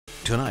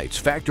Tonight's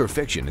Fact or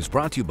Fiction is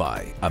brought to you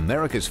by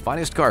America's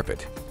Finest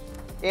Carpet.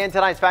 In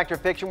tonight's Fact or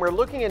Fiction, we're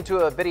looking into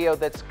a video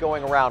that's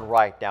going around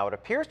right now. It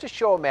appears to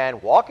show a man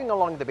walking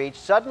along the beach,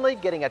 suddenly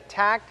getting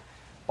attacked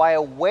by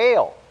a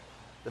whale.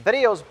 The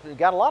video's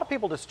got a lot of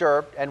people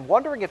disturbed and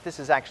wondering if this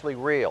is actually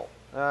real.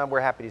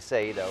 We're happy to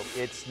say, though,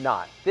 it's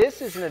not.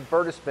 This is an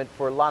advertisement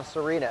for La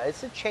Sirena.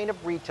 It's a chain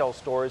of retail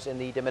stores in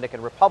the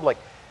Dominican Republic.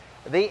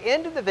 The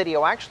end of the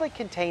video actually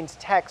contains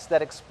text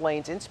that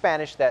explains in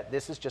Spanish that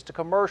this is just a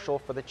commercial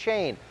for the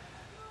chain.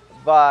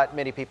 But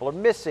many people are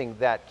missing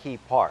that key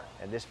part,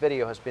 and this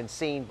video has been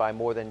seen by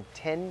more than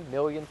 10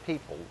 million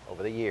people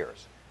over the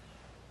years.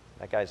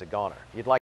 That guy's a goner. You'd like